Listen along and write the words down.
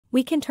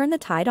we can turn the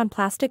tide on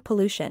plastic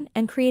pollution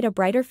and create a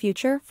brighter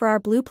future for our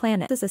blue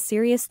planet. This is a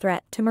serious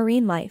threat to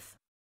marine life.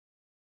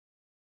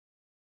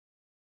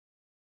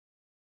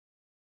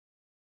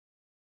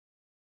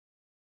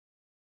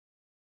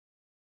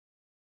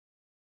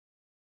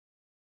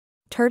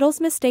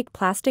 Turtles mistake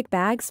plastic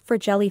bags for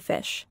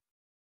jellyfish.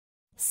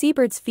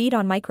 Seabirds feed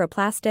on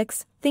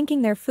microplastics,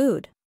 thinking they're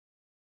food.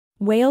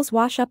 Whales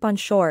wash up on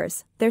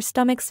shores, their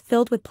stomachs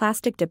filled with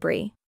plastic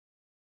debris.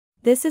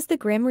 This is the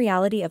grim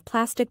reality of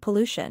plastic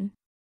pollution.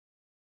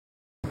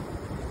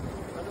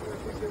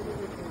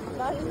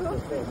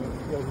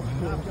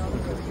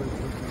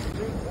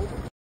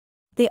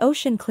 The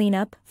ocean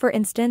cleanup, for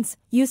instance,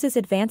 uses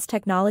advanced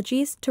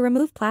technologies to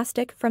remove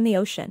plastic from the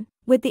ocean,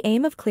 with the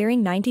aim of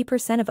clearing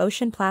 90% of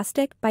ocean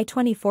plastic by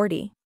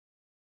 2040.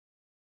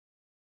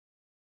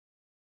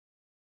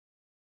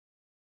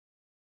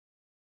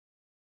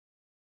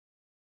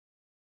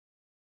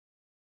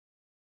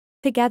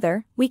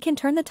 Together, we can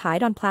turn the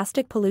tide on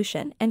plastic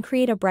pollution and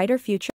create a brighter future.